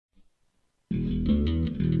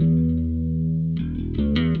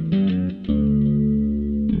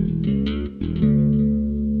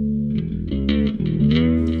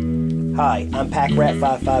Hi, I'm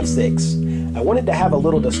PackRat556. I wanted to have a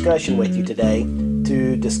little discussion with you today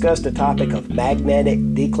to discuss the topic of magnetic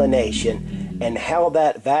declination and how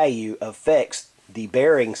that value affects the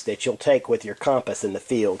bearings that you'll take with your compass in the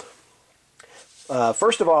field.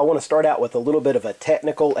 First of all, I want to start out with a little bit of a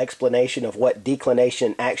technical explanation of what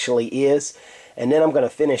declination actually is, and then I'm going to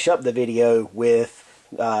finish up the video with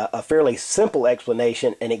a fairly simple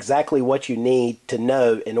explanation and exactly what you need to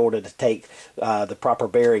know in order to take the proper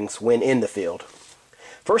bearings when in the field.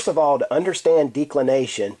 First of all, to understand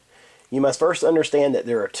declination, you must first understand that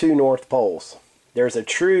there are two North Poles. There's a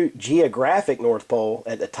true geographic North Pole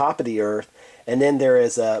at the top of the Earth, and then there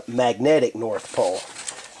is a magnetic North Pole.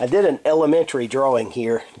 I did an elementary drawing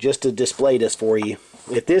here just to display this for you.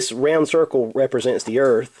 If this round circle represents the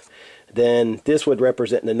Earth, then this would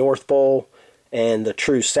represent the North Pole and the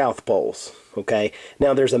true South Poles. Okay,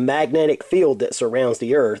 now there's a magnetic field that surrounds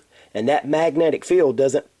the Earth, and that magnetic field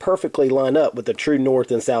doesn't perfectly line up with the true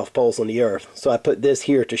North and South Poles on the Earth. So I put this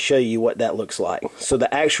here to show you what that looks like. So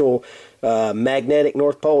the actual magnetic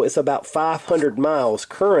North Pole is about 500 miles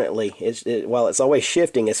currently. While it's always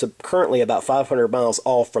shifting, it's currently about 500 miles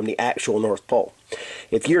off from the actual North Pole.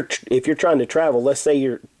 If you're trying to travel, let's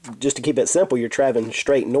say just to keep it simple, you're traveling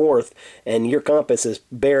straight north and your compass is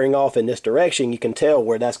bearing off in this direction, you can tell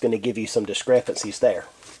where that's going to give you some discrepancies there.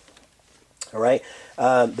 All right.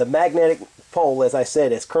 The magnetic pole, as I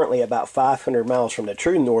said, is currently about 500 miles from the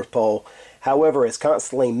true North Pole. However, it's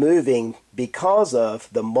constantly moving because of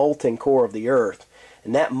the molten core of the Earth.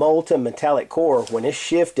 And that molten metallic core, when it's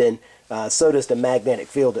shifting, so does the magnetic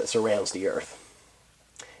field that surrounds the Earth.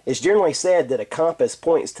 It's generally said that a compass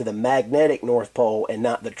points to the magnetic North Pole and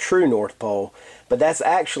not the true North Pole, but that's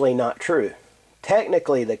actually not true.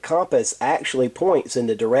 Technically, the compass actually points in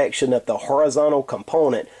the direction of the horizontal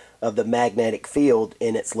component of the magnetic field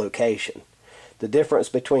in its location. The difference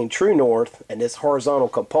between true north and this horizontal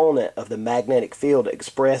component of the magnetic field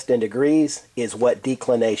expressed in degrees is what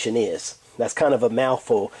declination is. That's kind of a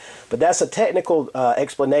mouthful, but that's a technical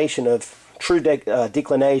explanation of true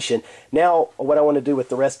declination. Now what I want to do with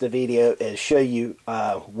the rest of the video is show you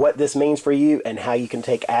what this means for you and how you can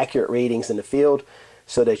take accurate readings in the field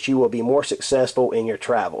so that you will be more successful in your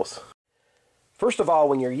travels. First of all,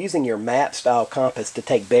 when you're using your map style compass to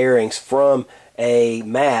take bearings from a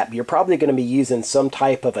map, you're probably going to be using some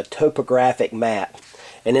type of a topographic map.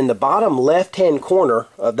 And in the bottom left hand corner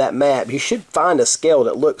of that map, you should find a scale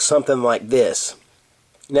that looks something like this.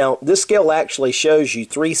 Now, this scale actually shows you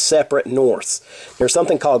three separate norths. There's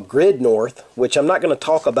something called grid north, which I'm not going to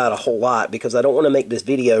talk about a whole lot because I don't want to make this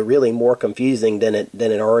video really more confusing than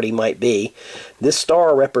it already might be. This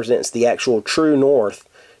star represents the actual true north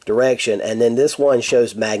direction, and then this one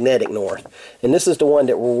shows magnetic north, and this is the one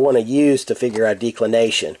that we'll want to use to figure out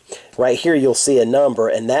declination. Right here you'll see a number,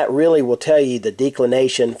 and that really will tell you the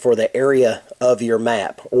declination for the area of your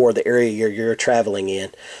map or the area you're traveling in.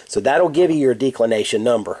 So that'll give you your declination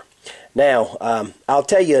number. Now I'll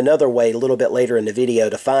tell you another way a little bit later in the video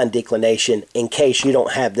to find declination in case you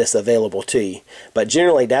don't have this available to you, but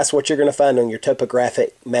generally that's what you're going to find on your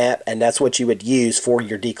topographic map, and that's what you would use for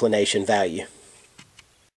your declination value.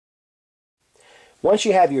 Once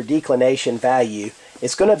you have your declination value,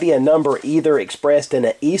 it's going to be a number either expressed in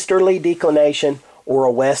an easterly declination or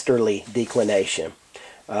a westerly declination.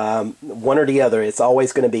 One or the other. It's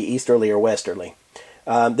always going to be easterly or westerly.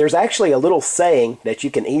 There's actually a little saying that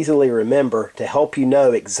you can easily remember to help you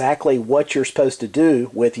know exactly what you're supposed to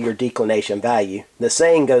do with your declination value. The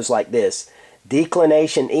saying goes like this: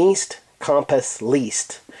 declination east, compass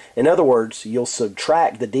least. In other words, you'll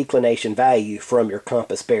subtract the declination value from your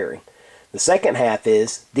compass bearing. The second half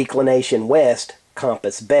is declination west,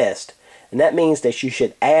 compass best. And that means that you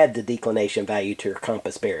should add the declination value to your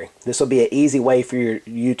compass bearing. This will be an easy way for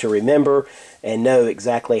you to remember and know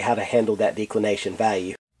exactly how to handle that declination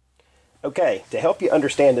value. Okay, to help you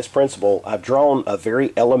understand this principle, I've drawn a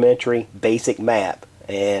very elementary basic map,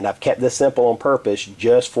 and I've kept this simple on purpose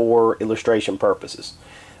just for illustration purposes.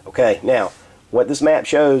 Okay, now what this map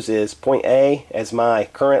shows is point A as my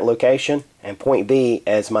current location and point B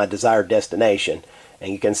as my desired destination.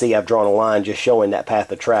 And you can see I've drawn a line just showing that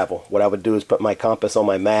path of travel. What I would do is put my compass on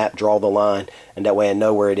my map, draw the line, and that way I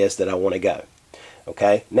know where it is that I want to go.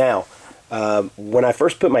 Okay, now when I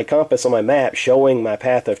first put my compass on my map showing my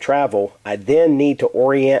path of travel, I then need to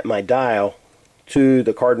orient my dial to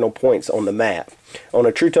the cardinal points on the map. On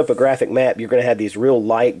a true topographic map, you're going to have these real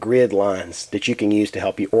light grid lines that you can use to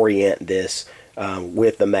help you orient this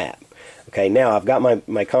with the map. Okay, now I've got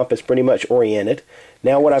my compass pretty much oriented.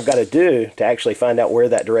 Now what I've got to do to actually find out where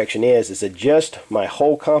that direction is adjust my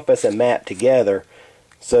whole compass and map together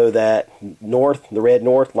so that north, the red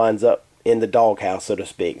north, lines up in the doghouse, so to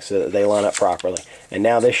speak, so that they line up properly. And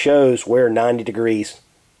now this shows where 90 degrees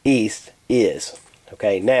east is.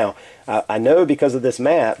 Okay, now I know because of this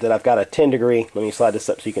map that I've got a 10 degree, let me slide this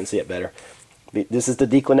up so you can see it better. This is the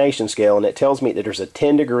declination scale, and it tells me that there's a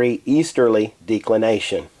 10 degree easterly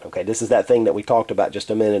declination. Okay, this is that thing that we talked about just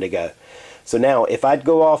a minute ago. So now if I'd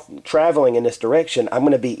go off traveling in this direction, I'm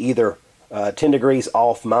going to be either 10 degrees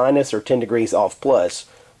off minus or 10 degrees off plus.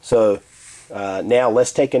 So now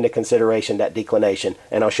let's take into consideration that declination,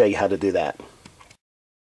 and I'll show you how to do that.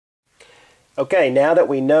 Okay, now that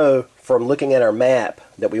we know from looking at our map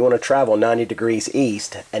that we want to travel 90 degrees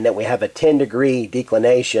east and that we have a 10 degree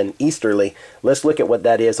declination easterly, let's look at what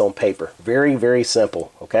that is on paper. Very, very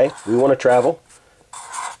simple. Okay, we want to travel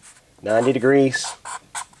 90 degrees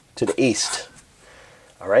to the east.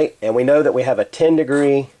 All right, and we know that we have a 10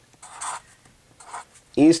 degree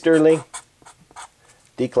easterly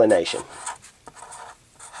declination.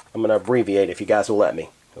 I'm going to abbreviate if you guys will let me.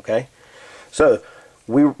 Okay, so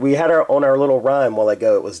we had on our little rhyme while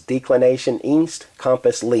ago, it was declination east,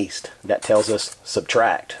 compass least. That tells us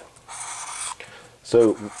subtract.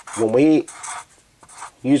 So when we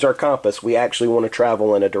use our compass, we actually want to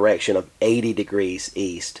travel in a direction of 80 degrees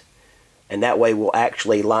east. And that way we'll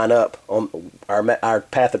actually line up, on our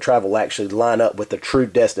path of travel will actually line up with the true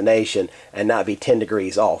destination and not be 10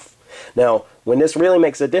 degrees off. Now, when this really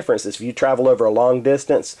makes a difference is if you travel over a long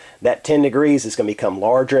distance, that 10 degrees is going to become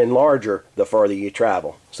larger and larger the farther you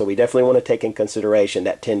travel. So we definitely want to take in consideration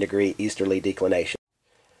that 10 degree easterly declination.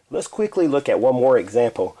 Let's quickly look at one more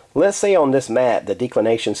example. Let's say on this map the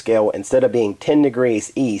declination scale, instead of being 10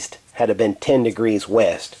 degrees east, had been 10 degrees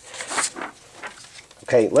west.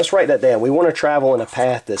 Okay, let's write that down. We want to travel in a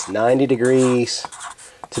path that's 90 degrees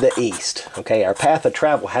to the east. Okay, our path of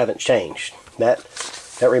travel haven't changed. That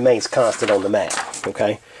remains constant on the map,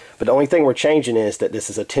 okay? But the only thing we're changing is that this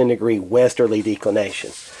is a 10 degree westerly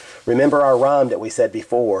declination. Remember our rhyme that we said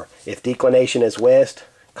before, if declination is west,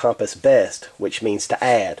 compass best, which means to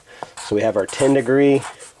add. So we have our 10 degree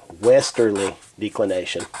westerly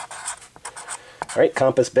declination. All right,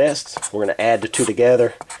 compass best, we're going to add the two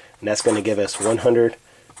together, and that's going to give us 100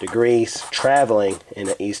 degrees traveling in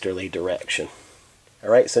an easterly direction.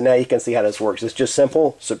 All right, so now you can see how this works. It's just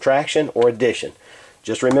simple subtraction or addition.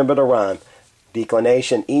 Just remember the rhyme.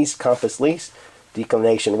 Declination east, compass least.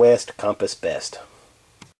 Declination west, compass best.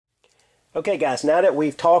 Okay guys, now that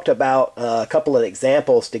we've talked about a couple of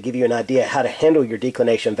examples to give you an idea how to handle your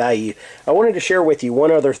declination value, I wanted to share with you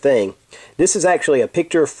one other thing. This is actually a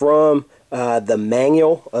picture from the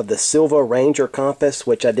manual of the Silva Ranger compass,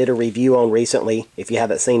 which I did a review on recently. If you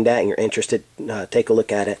haven't seen that and you're interested, take a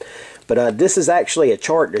look at it. But this is actually a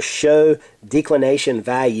chart to show declination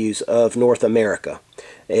values of North America.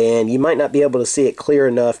 And you might not be able to see it clear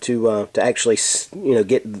enough to actually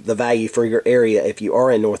get the value for your area if you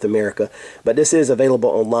are in North America. But this is available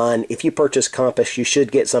online. If you purchase Compass, you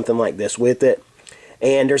should get something like this with it.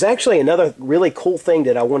 And there's actually another really cool thing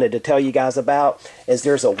that I wanted to tell you guys about, is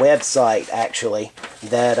there's a website actually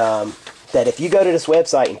that that if you go to this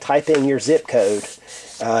website and type in your zip code,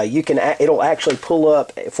 it'll actually pull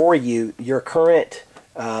up for you your current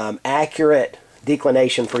accurate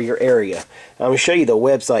declination for your area. I'm going to show you the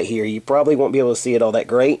website here. You probably won't be able to see it all that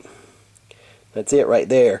great. That's it right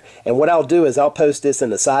there. And what I'll do is I'll post this in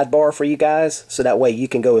the sidebar for you guys, so that way you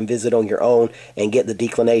can go and visit on your own and get the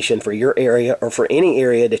declination for your area or for any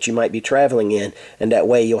area that you might be traveling in, and that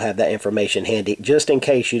way you'll have that information handy just in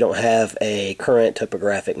case you don't have a current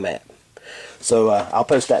topographic map. So I'll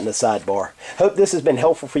post that in the sidebar. Hope this has been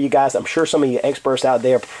helpful for you guys. I'm sure some of you experts out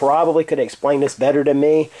there probably could explain this better than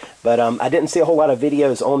me, but I didn't see a whole lot of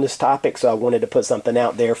videos on this topic, so I wanted to put something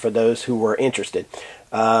out there for those who were interested.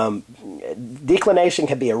 Declination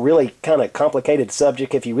can be a really kind of complicated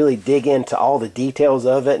subject if you really dig into all the details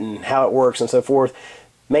of it and how it works and so forth.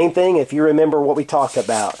 Main thing, if you remember what we talked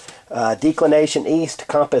about, declination east,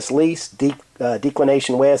 compass least,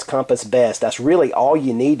 declination west, compass best. That's really all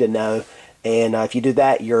you need to know. And if you do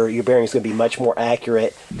that, your bearing is going to be much more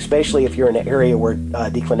accurate, especially if you're in an area where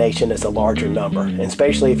declination is a larger number, and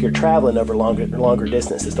especially if you're traveling over longer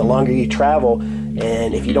distances. The longer you travel,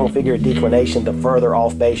 and if you don't figure a declination, the further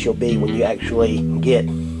off base you'll be when you actually get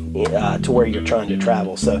to where you're trying to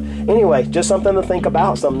travel. So anyway, just something to think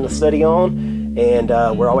about, something to study on. And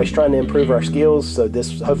we're always trying to improve our skills, so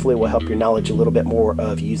this hopefully will help your knowledge a little bit more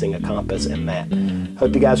of using a compass and map.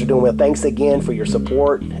 Hope you guys are doing well. Thanks again for your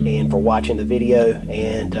support and for watching the video,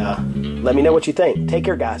 and let me know what you think. Take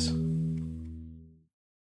care, guys.